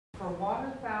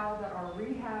waterfowl that are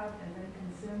rehabbed and then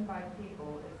consumed by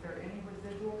people, is there any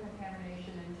residual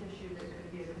contamination in tissue that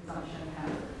could be a consumption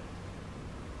hazard?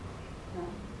 No.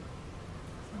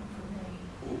 It's not for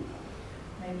me.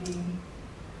 Maybe,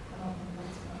 I don't think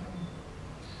that's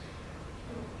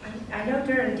I know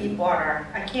during deep water,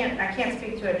 I can't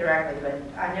speak to it directly, but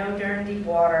I know during deep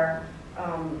water,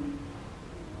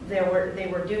 they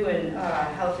were doing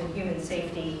health and human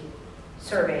safety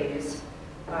surveys.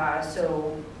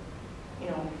 So, you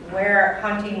know, where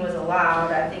hunting was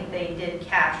allowed, I think they did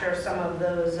capture some of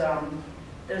those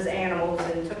animals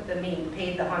and took the meat,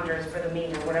 paid the hunters for the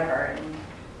meat or whatever. And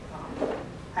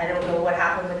I don't know what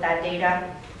happened with that data.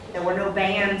 There were no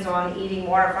bans on eating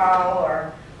waterfowl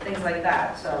or things like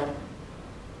that, so.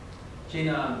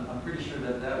 Gina, I'm pretty sure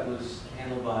that was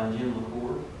handled by Jim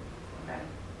LaCour. Okay.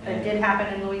 It did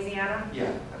happen in Louisiana?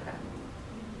 Yeah. Okay.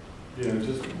 Yeah,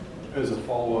 just as a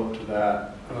follow-up to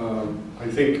that, I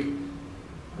think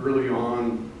early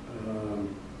on,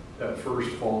 that first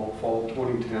fall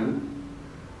 2010,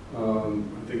 I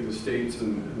think the states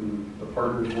and the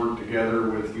partners worked together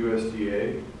with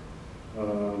USDA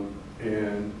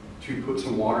and to put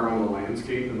some water on the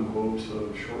landscape in the hopes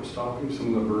of short-stopping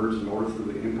some of the birds north of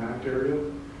the impact area.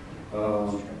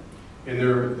 And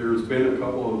there's been a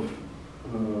couple of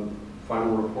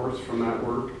final reports from that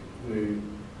work. The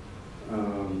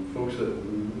folks at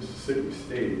Mississippi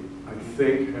State, I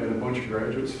think, had a bunch of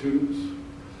graduate students,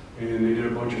 and they did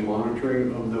a bunch of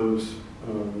monitoring of those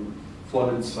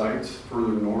flooded sites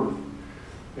further north,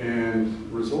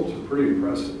 and results are pretty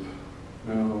impressive.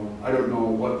 Now, I don't know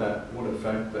what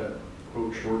effect that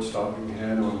quote short stopping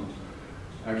had on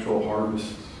actual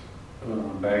harvest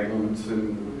bag limits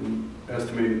and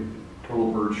estimated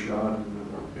total birds shot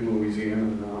in Louisiana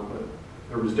or not, but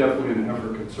there was definitely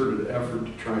an concerted effort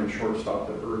to try and short stop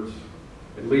the birds,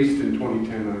 at least in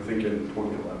 2010, I think in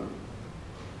 2011.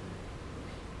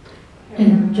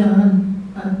 And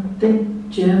John, I think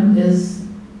Jim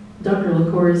Dr.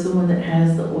 LaCour is the one that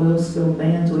has the oil spill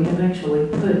bans. We have actually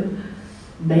put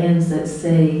bans that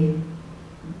say,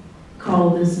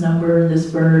 call this number, this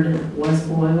bird was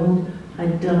boiled.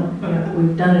 We've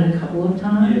done it a couple of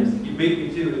times. Yes, you beat me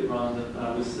to it, Rhonda.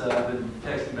 I've been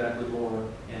texting back with Laura,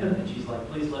 and she's like,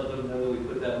 please let them know that we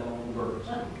put that on all the birds.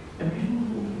 Okay.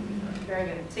 Very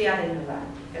good. See, I didn't know that.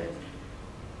 Good.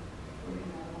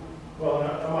 Well, I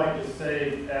might just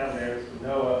say, Adam Ayers,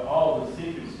 Noah, all the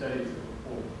seafood studies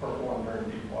that were performed during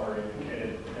deep water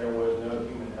indicated that there was no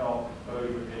human health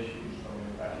exposure issues from the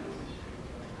impact of this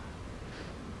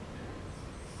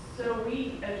seafood. So we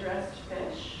addressed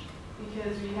fish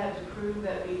because we had to prove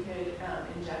that we could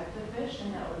inject the fish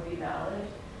and that would be valid.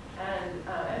 And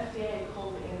FDA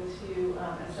called into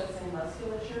assessing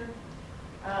musculature,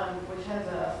 which has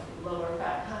a lower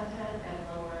fat content and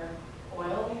lower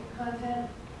oil content.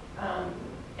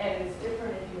 And it's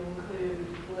different if you include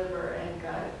liver and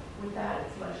gut with that.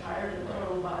 It's much higher. The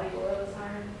total body oil is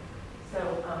higher. So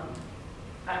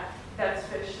that's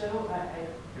fish though.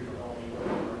 People don't eat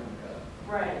liver and gut.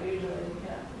 Right, usually,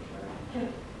 yeah, for sure.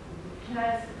 Can I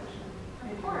ask a question?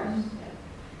 Of course. Yeah.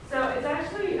 So it's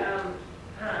actually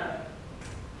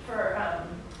for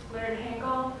Laird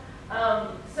Hinkle.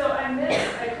 So I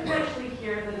couldn't actually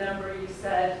hear the number you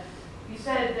said. You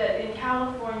said that in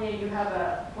California you have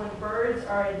when birds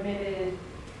are admitted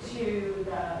to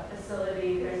the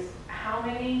facility, there's how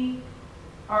many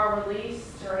are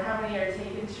released or how many are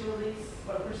taken to release?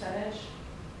 What percentage?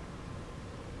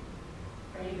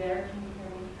 Are you there? Can you hear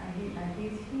me?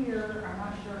 He's here. I'm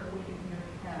not sure if we can hear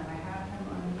him. I have him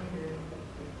unmuted.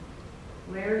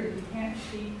 Larry, if you can't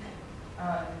speak, you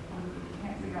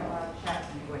can't speak out loud, chat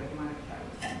anyway. You might have tried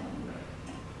with someone.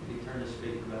 Did he turn the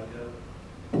speaker back up?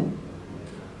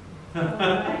 He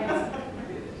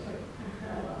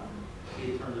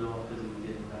turned it off because he was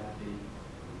getting back to you.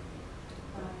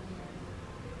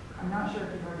 I'm not sure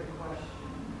if you heard the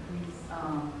question.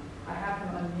 I have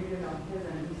him unmuted on his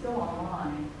end. He's still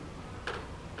online.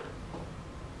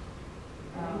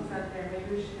 He's not there.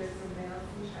 Maybe we should get something else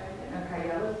and try again. Okay,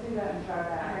 yeah, let's do that and try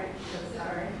that. All right. So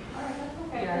sorry. All right, that's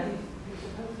okay. Yeah, he's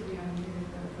supposed to be unmuted,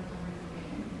 but for some reason he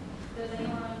can't hear. Does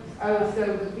anyone? Oh, so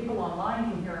the people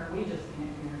online can hear him, we just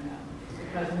can't hear them.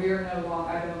 Because we're no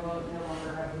longer have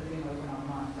the Zoom open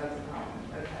online. That's the problem.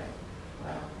 Okay.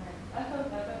 Well, That's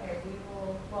okay. We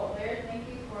will, well, Laird, thank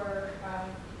you for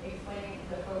explaining to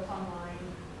the folks online.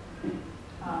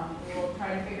 We will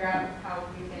try to figure out how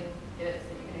we can get it so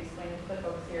you can explain it to the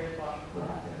folks here as well.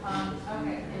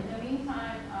 Okay, in the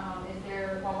meantime,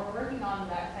 while we're working on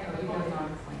that technical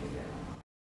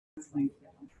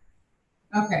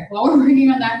Okay, while we're working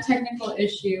on that technical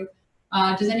issue,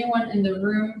 Does anyone in the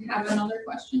room have another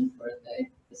question for the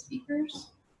speakers?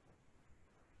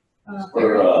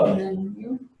 And then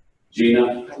you.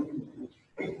 Gina,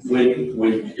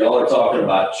 when y'all are talking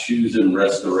about choosing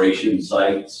restoration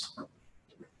sites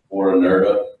for a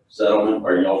NERDA settlement,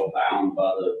 are y'all bound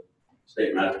by the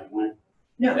state master plan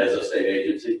No. as a state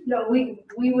agency? No, we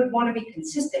would want to be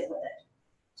consistent with it.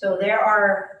 So there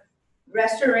are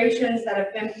restorations that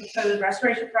have been proposed,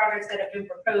 restoration projects that have been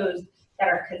proposed that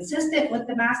are consistent with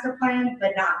the master plan,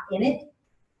 but not in it.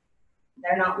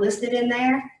 They're not listed in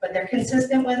there, but they're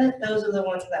consistent with it. Those are the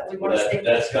ones that we want to stick with.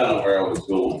 That's kind of where I was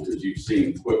going, because you've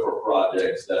seen quicker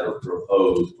projects that are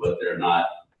proposed, but they're not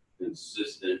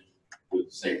consistent with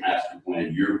the state master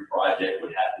plan. Your project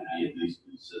would have to be at least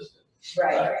consistent.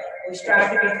 Right. We strive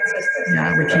to be consistent.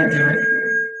 No, we can't do it.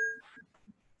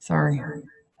 Sorry. I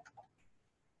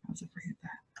was afraid of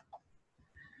that.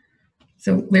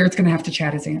 So Laird's going to have to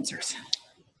chat his answers.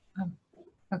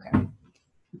 Okay.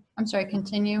 I'm sorry,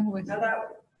 continue with. No,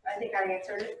 I think I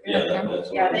answered it. Yeah,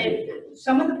 that's. Yeah,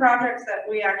 some of the projects that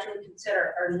we actually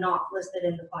consider are not listed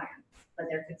in the plan, but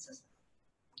they're consistent.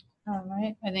 All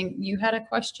right, I think you had a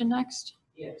question next.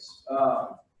 Yes,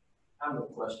 I have a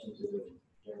question to the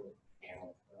general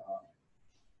panel.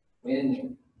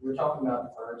 When we're talking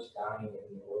about birds dying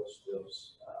in the oil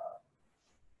spills,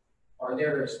 are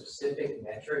there specific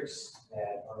metrics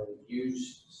that are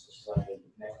used, such like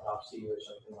necropsy or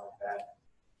something like that,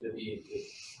 to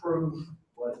prove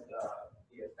what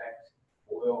the effect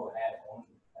oil had on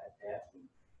that death?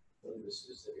 What are the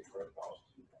specific protocols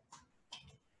to do that?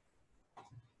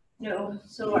 No,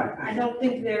 so I don't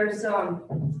think there's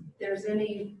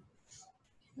any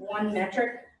one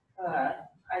metric.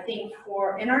 I think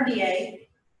for NRDA,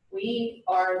 we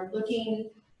are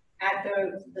looking at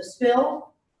the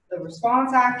spill, the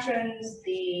response actions,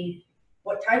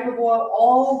 what type of oil,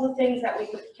 all the things that we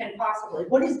can possibly,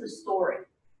 what is the story?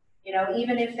 You know,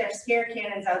 even if there's scare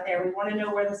cannons out there, we want to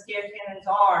know where the scare cannons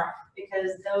are,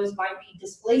 because those might be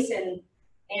displacing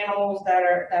animals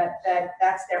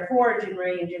that's their foraging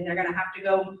range, and they're going to have to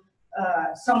go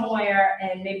somewhere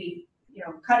and maybe, you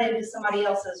know, cut into somebody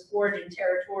else's foraging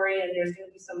territory, and there's going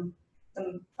to be some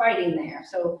fighting there.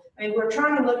 So I mean, we're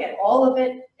trying to look at all of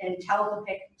it and tell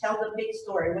the big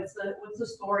story. What's the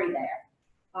story there?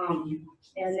 And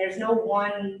there's no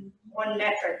one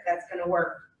metric that's going to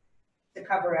work to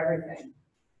cover everything.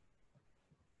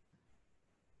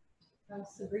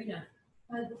 Sabrina,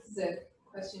 this is a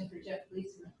question for Jeff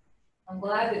Leesman. I'm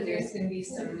glad that there's going to be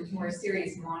some more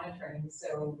serious monitoring,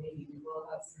 so maybe we will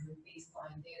have some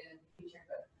baseline data in the future.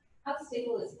 But how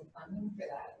stable is the funding for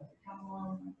that? How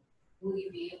long will you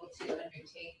be able to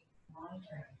undertake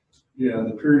monitoring? Yeah,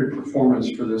 the period of performance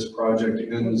for this project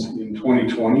ends in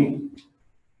 2020.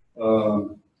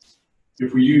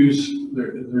 If we use,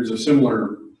 there's a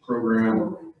similar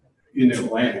program in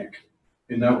Atlantic,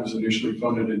 and that was initially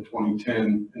funded in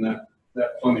 2010, and that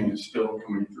funding is still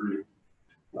coming through.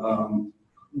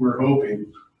 We're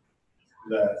hoping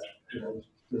that, you know,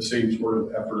 the same sort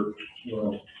of effort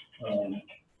will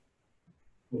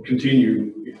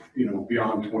continue, you know,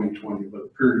 beyond 2020, but the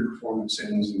period of performance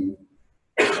ends in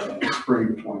spring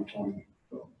of 2020.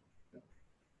 So, yeah.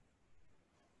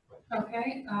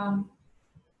 Okay.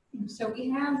 So we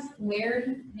have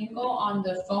Laird Hinkle on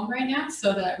the phone right now,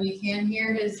 so that we can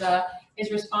hear his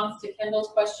response to Kendall's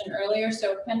question earlier.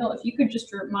 So Kendall, if you could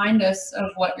just remind us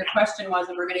of what your question was,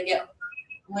 and we're going to get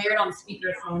Laird on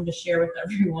speakerphone to share with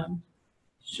everyone.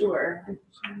 Sure.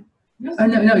 Oh,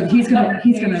 no, he's gonna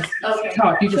Okay.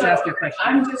 talk. You just So, ask your question.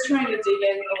 I'm just trying to dig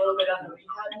in a little bit on the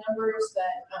rehab numbers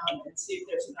and see if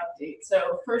there's an update.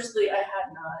 So firstly, I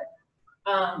had not,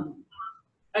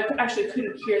 I actually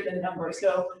couldn't hear the number.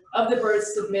 So of the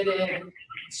birds submitted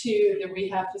to the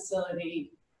rehab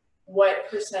facility, what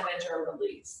percentage are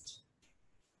released?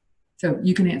 So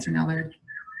you can answer now, Laird. Okay,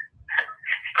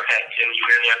 can you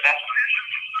hear me okay?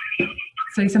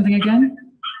 Say something again.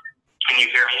 Can you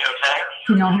hear me okay?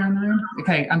 Can y'all hear in the room?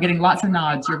 Okay, I'm getting lots of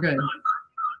nods. You're good.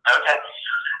 Okay.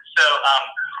 So,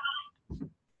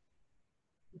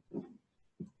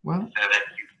 Well, so I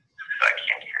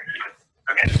can't hear you.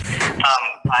 Okay.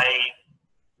 I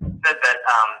said that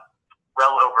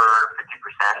well over 50%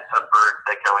 of birds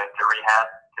that go into rehab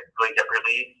typically get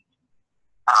released.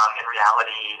 In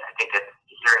reality, I think it's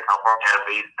here in California,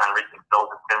 based on recent bills,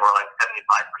 it's been more like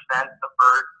 75% of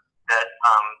birds that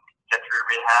get through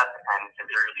rehab and can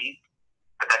be released.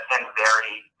 But that can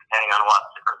vary depending on lots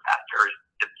of different factors,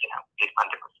 just, you know, based on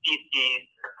different species,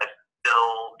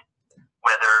 build,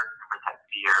 weather, different types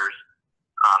of years.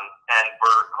 And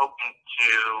we're hoping to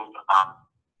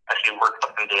actually work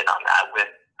up some data on that with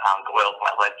the oil to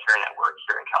wet lead care network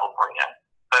here in California.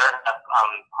 So I don't have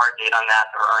hard data on that.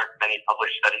 There aren't many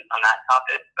published studies on that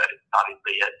topic, but it's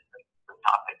obviously a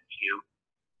topic to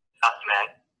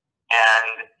document.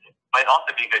 And it might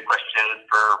also be a good question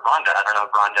for Rhonda. I don't know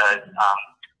if Rhonda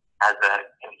has an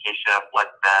indication of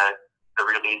what the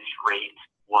release rate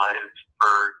was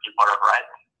for Deepwater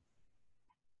Horizon.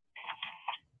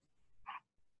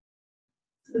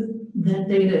 That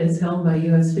data is held by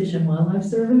U.S. Fish and Wildlife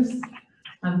Service.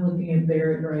 I'm looking at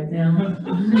Barrett right now.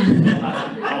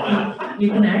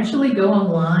 You can actually go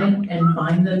online and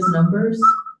find those numbers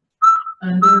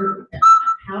under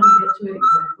how to get to it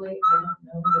exactly. I don't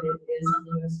know, but it is on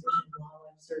the U.S. Fish and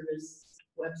Wildlife Service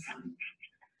website.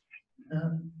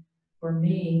 For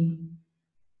me,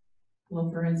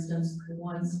 well, for instance,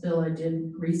 one spill I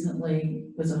did recently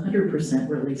was 100%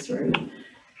 release rate.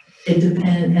 It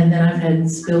depends, and then I've had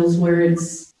spills where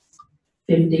it's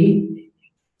 50,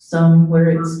 some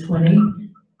where it's 20,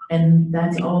 and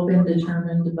that's all been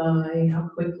determined by how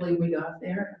quickly we got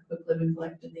there, how quickly we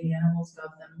collected the animals,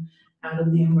 got them out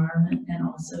of the environment, and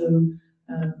also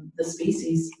the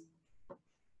species.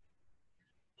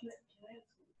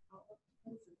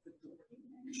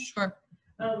 Sure.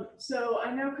 So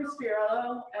I know Chris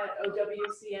Fiorello at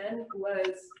OWCN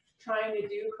was trying to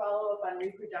do follow-up on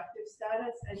reproductive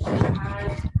status, and she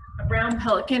had a brown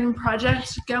pelican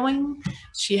project going.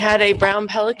 She had a brown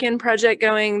pelican project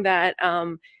going that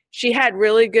she had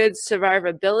really good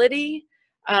survivability,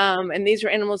 and these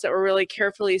were animals that were really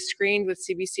carefully screened with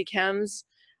CBC chems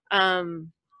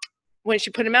when she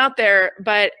put them out there,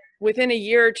 but within a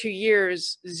year or 2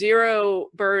 years, 0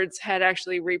 birds had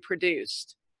actually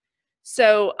reproduced.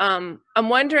 So I'm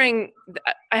wondering,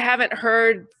 I haven't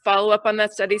heard follow-up on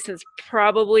that study since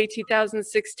probably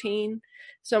 2016.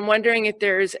 So I'm wondering if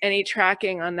there's any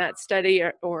tracking on that study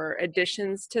or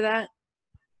additions to that.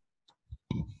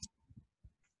 Yeah,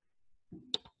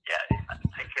 I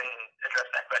can address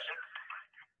that question.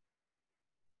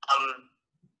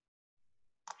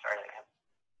 Sorry.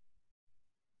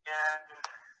 Yeah.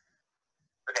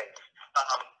 Okay.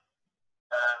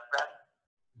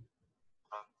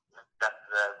 That's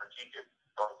the Regis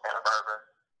on Santa Barbara.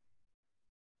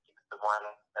 The one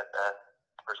that the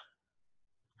first.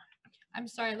 I'm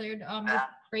sorry, Laird. You're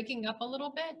breaking up a little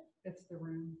bit. It's the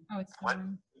room. Oh, it's the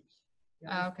room.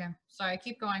 Oh, okay. Sorry,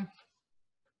 keep going.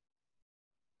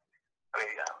 Okay,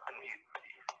 unmute.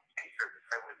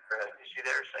 Is she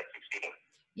there? Should I keep speaking?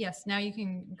 Yes, now you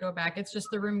can go back. It's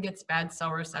just the room gets bad cell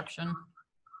reception.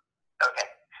 Okay.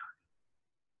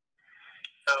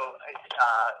 So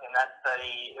in that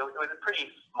study, it was a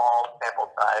pretty small sample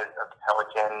size of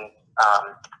pelicans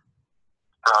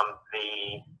from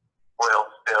the oil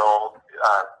spill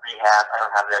rehab. I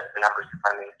don't have the numbers in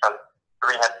front of me, from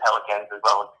the rehab pelicans as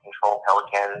well as control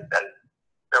pelicans, and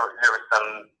there were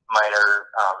some minor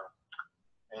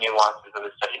nuances of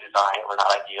the study design were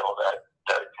not ideal. The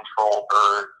control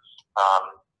birds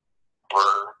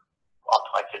were all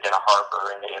collected in a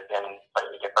harbor, and they had been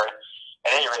slightly different.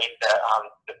 At any rate,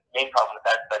 the main problem with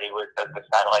that study was that the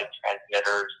satellite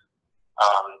transmitters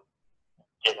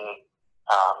didn't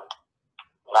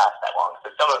last that long.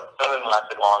 So some of them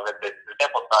lasted long, but the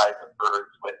sample size of birds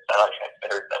with satellite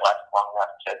transmitters that lasted long enough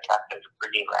to track them to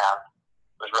breeding ground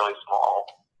was really small.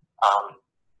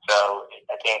 So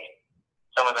I think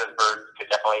some of those birds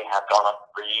could definitely have gone up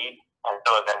to breed, and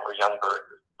some of them were young birds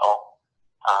as well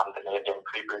that may have been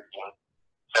pre-breeding.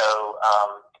 So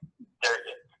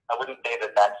I wouldn't say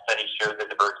that study showed that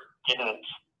the birds didn't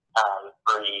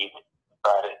breed,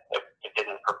 but it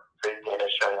didn't produce data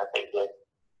showing that they did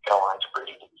go on to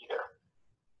breed either.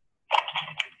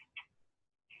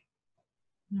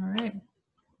 All right.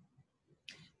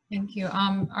 Thank you.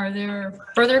 Are there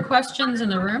further questions in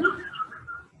the room?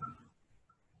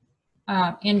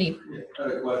 Andy. I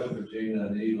had a question for Gina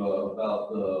and Eva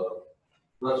about the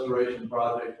restoration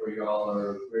project where y'all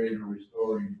are creating and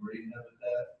restoring breeding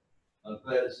habitat. I'm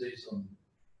glad to see some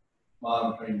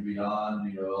monitoring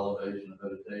beyond, elevation and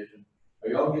vegetation. Are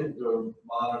y'all getting to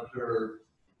monitor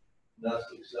nest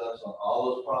success on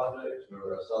all those projects,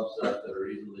 or a subset that are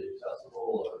easily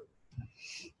accessible? Or?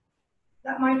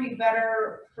 That might be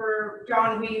better for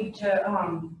John Weed to,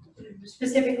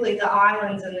 specifically the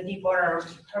islands and the Deepwater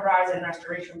Horizon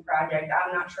Restoration Project.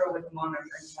 I'm not sure what the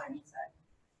monitoring plan said.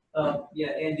 Yeah,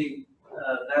 Andy,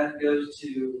 that goes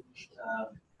to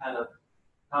kind of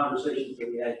conversations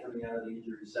that we had coming out of the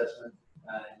injury assessment,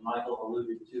 and Michael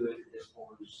alluded to it as far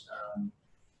as,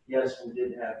 yes, we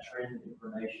did have trend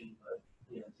information, but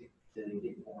to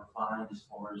get more refined as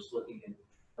far as looking at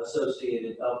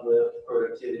associated uplift,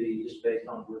 productivity, just based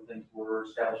on where things were,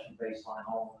 establishing baseline,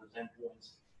 all of those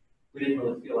endpoints. we didn't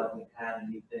really feel like we had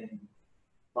anything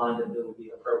lined up that would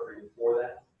be appropriate for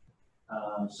that.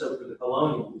 So for the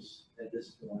colonials at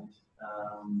this point,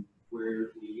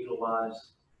 we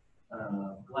utilized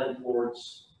Glenn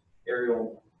Ford's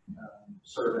aerial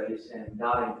surveys and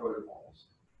dotting protocols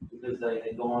because they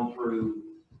had gone through,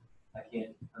 I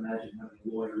can't imagine how many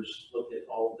lawyers looked at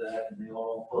all of that and they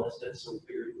all blessed it, so we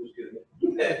figured it was good.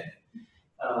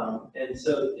 And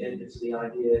so the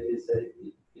idea is that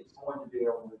it's going to be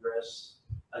able to address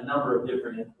a number of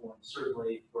different endpoints,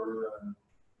 certainly for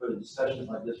the discussions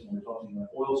like this one, we're talking about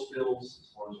oil spills,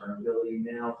 as far as our ability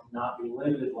now to not be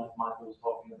limited, like Michael was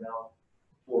talking about,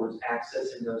 towards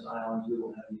accessing those islands. We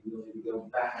will have the ability to go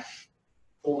back,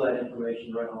 pull that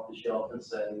information right off the shelf and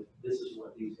say, this is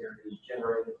what these areas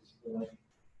generate at this point,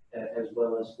 as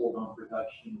well as foregone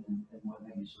production and what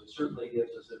have you. So it certainly gives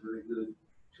us a very good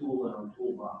tool in our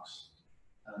toolbox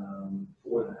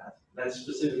for that. That's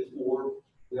specific for,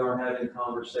 we are having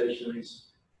conversations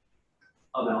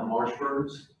about marsh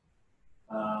birds,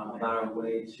 about a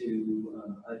way to,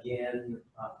 again,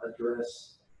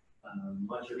 address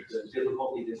much of the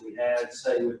difficulty that we had,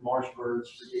 say, with marsh birds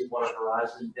for Deepwater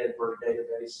Horizon Dead Bird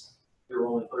Database. There were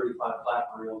only 35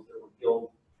 clapper eels that were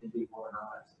killed in Deepwater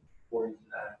Horizon, according to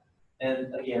that.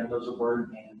 And again, those are bird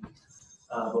in hand.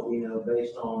 But we know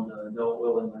based on no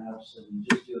oiling maps and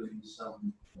just doing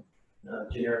some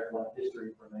generic life history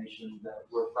information that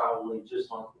we're probably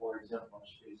just on 4 exemplar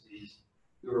species.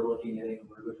 We were looking at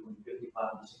anywhere between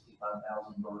 55 to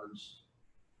 65,000 birds,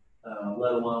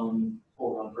 let alone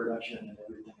foregone production and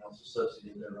everything else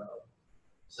associated thereof.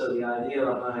 So the idea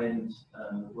behind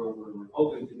where we're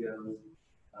hoping to go,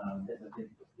 as I think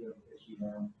as you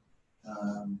know,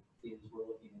 is we're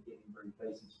looking at getting very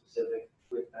basin specific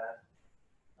with that,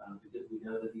 because we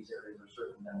know that these areas are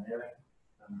certainly dynamic.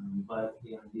 But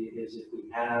the idea is if we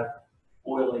have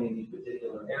oiling in these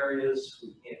particular areas,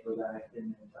 we can't go back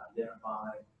and identify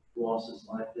losses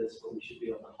like this, but we should be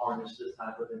able to harness this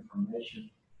type of information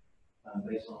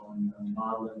based on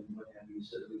modeling and what have you,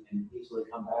 so that we can easily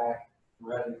come back.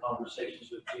 We're having conversations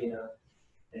with Gina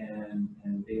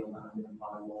and be able to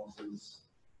identify losses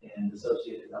and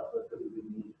associated output that we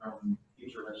would need from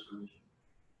future restoration.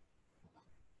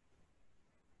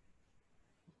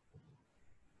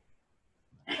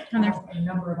 And there- A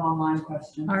number of online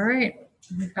questions. All right.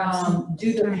 Do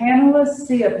the panelists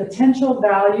see a potential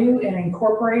value in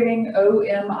incorporating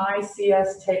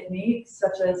OMICS techniques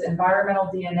such as environmental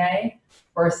DNA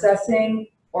for assessing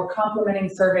or complementing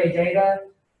survey data?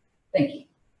 Thank you.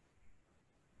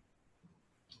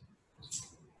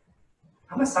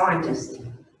 I'm a scientist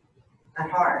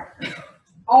at heart.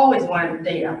 Always want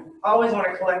data, always want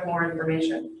to collect more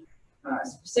information.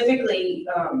 Specifically,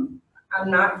 I'm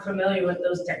not familiar with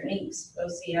those techniques,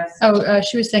 OCS. Oh,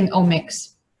 she was saying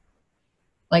omics,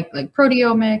 like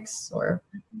proteomics or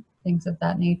things of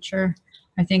that nature.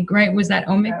 I think, right? Was that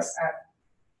omics?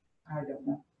 I don't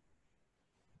know.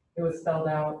 It was spelled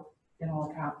out in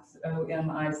all caps,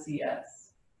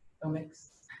 OMICS,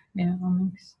 omics. Yeah,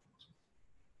 omics.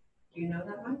 Do you know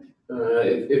that, Mike?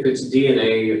 If it's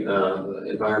DNA,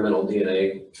 environmental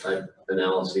DNA type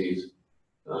analyses,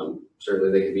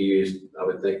 certainly they could be used, I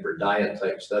would think, for diet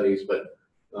type studies, but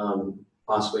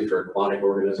possibly for aquatic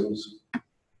organisms. I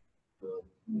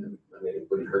mean, it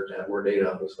wouldn't hurt to have more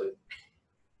data, obviously.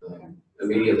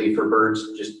 Immediately for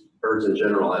birds, just birds in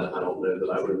general, I don't know that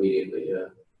I would immediately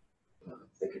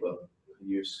think of a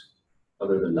use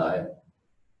other than diet.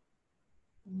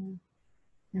 I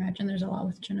imagine there's a lot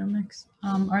with genomics.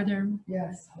 Are there?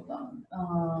 Yes, hold on.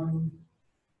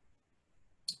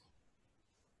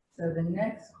 So the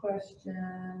next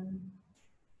question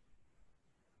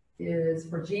is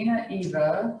for Gina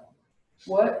Eva.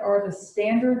 What are the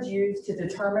standards used to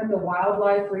determine the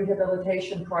wildlife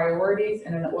rehabilitation priorities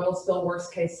in an oil spill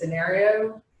worst case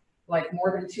scenario, like more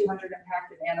than 200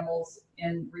 impacted animals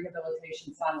in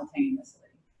rehabilitation simultaneously?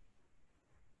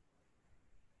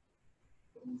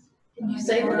 Can you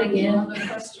say that again?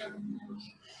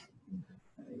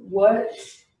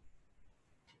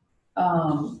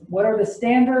 What are the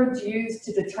standards used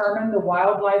to determine the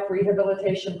wildlife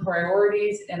rehabilitation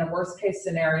priorities in a worst case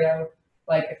scenario?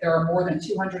 Like if there are more than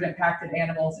 200 impacted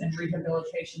animals in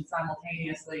rehabilitation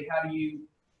simultaneously, how do you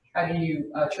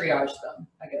triage them,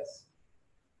 I guess?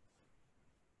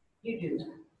 You do.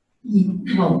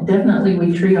 Well, definitely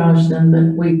we triage them,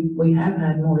 but we have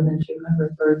had more than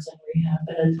 200 birds in rehab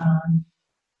at a time.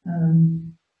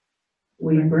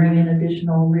 We bring in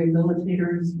additional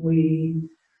rehabilitators. We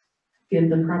give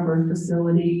the proper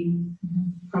facility,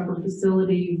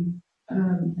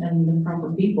 and the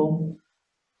proper people.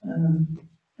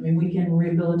 I mean, we can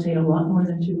rehabilitate a lot more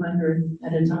than 200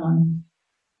 at a time.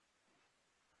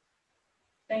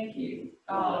 Thank you.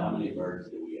 How many birds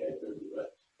do we have in the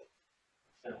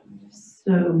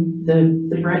So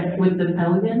with the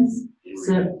pelicans,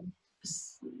 so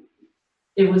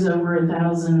it was over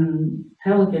 1,000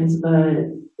 pelicans,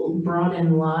 but brought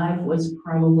in live was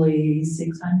probably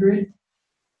 600.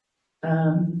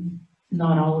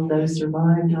 Not all of those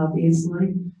survived,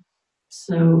 obviously.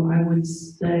 So I would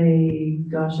say,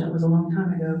 gosh, that was a long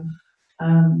time ago.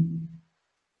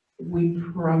 We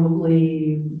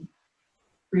probably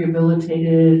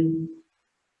rehabilitated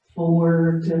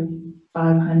 400 to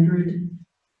 500.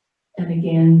 And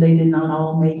again, they did not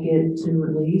all make it to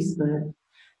release, but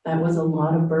that was a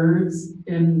lot of birds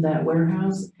in that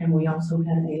warehouse. And we also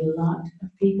had a lot of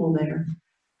people there.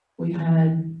 We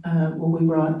had, we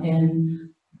brought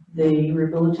in the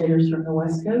rehabilitators from the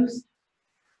West Coast,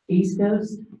 East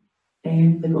Coast,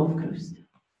 and the Gulf Coast.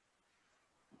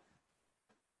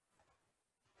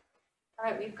 All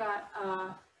right, we've got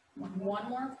one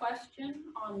more question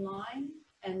online,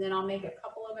 and then I'll make a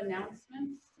couple of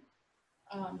announcements.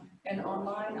 And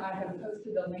online, I have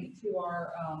posted a link to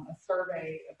our a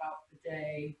survey about the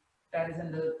day that is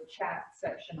in the chat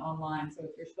section online. So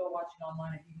if you're still watching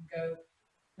online, if you can go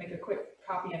make a quick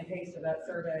copy and paste of that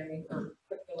survey or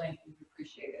click the link, we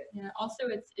appreciate it. Yeah, also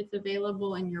it's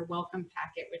available in your welcome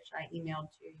packet, which I emailed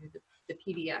to you, the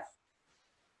PDF.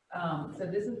 So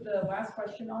this is the last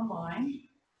question online.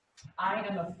 I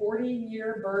am a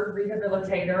 40-year bird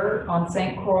rehabilitator on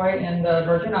St. Croix in the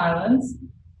Virgin Islands.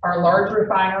 Our large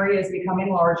refinery is becoming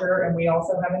larger, and we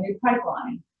also have a new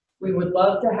pipeline. We would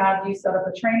love to have you set up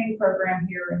a training program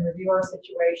here and review our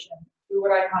situation. Who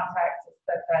would I contact to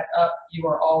set that up? You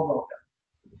are all welcome.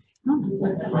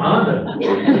 Rhonda.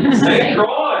 St.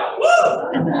 Croix.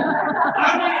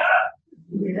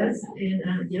 Yes,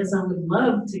 and yes, I would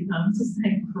love to come to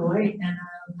St. Croix, and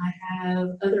I have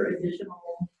other additional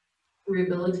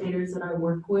rehabilitators that I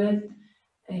work with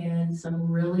and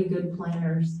some really good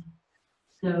planners.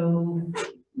 So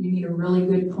you need a really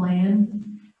good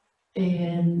plan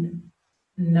and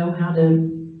know how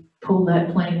to pull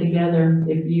that plan together.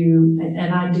 If you,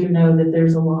 and I do know that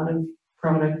there's a lot of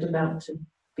product about to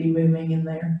be moving in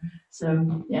there.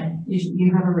 So yeah,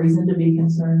 you have a reason to be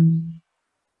concerned.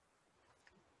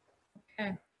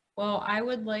 Okay, well, I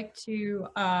would like to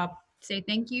say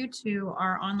thank you to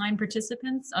our online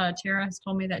participants. Tara has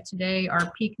told me that today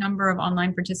our peak number of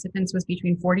online participants was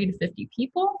between 40 to 50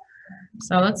 people.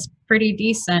 So that's pretty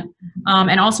decent.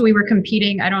 And also we were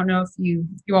competing, I don't know if you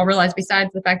all realize, besides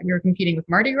the fact that we were competing with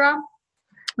Mardi Gras,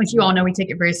 which you all know we take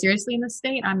it very seriously in the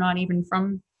state. I'm not even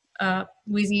from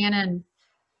Louisiana,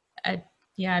 and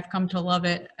yeah, I've come to love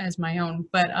it as my own.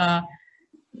 But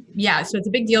yeah, so it's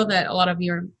a big deal that a lot of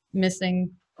you are missing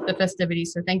the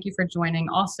festivities. So thank you for joining.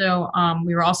 Also,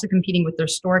 we were also competing with their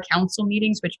store council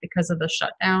meetings, which because of the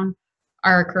shutdown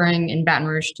are occurring in Baton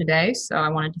Rouge today. So I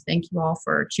wanted to thank you all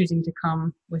for choosing to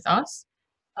come with us.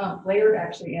 Laird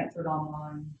actually answered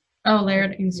online. Oh,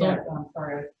 Laird Insel. Yeah, I'm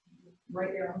sorry. Right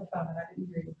there on the phone, and I didn't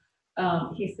hear you.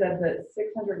 He said that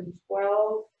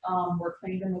 612 were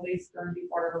cleaned and released during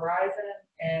Deepwater Horizon,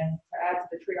 and to add to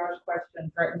the triage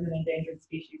question, threatened and endangered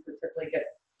species would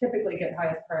typically get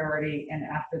highest priority, and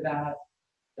after that,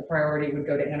 the priority would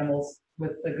go to animals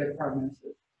with the good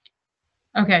prognosis.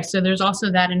 Okay, so there's also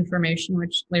that information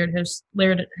which Laird has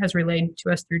relayed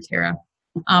to us through Tara.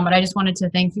 But I just wanted to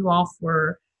thank you all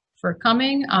for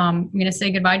coming. I'm going to say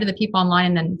goodbye to the people online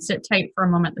and then sit tight for a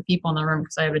moment, the people in the room,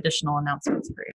 because I have additional announcements for you.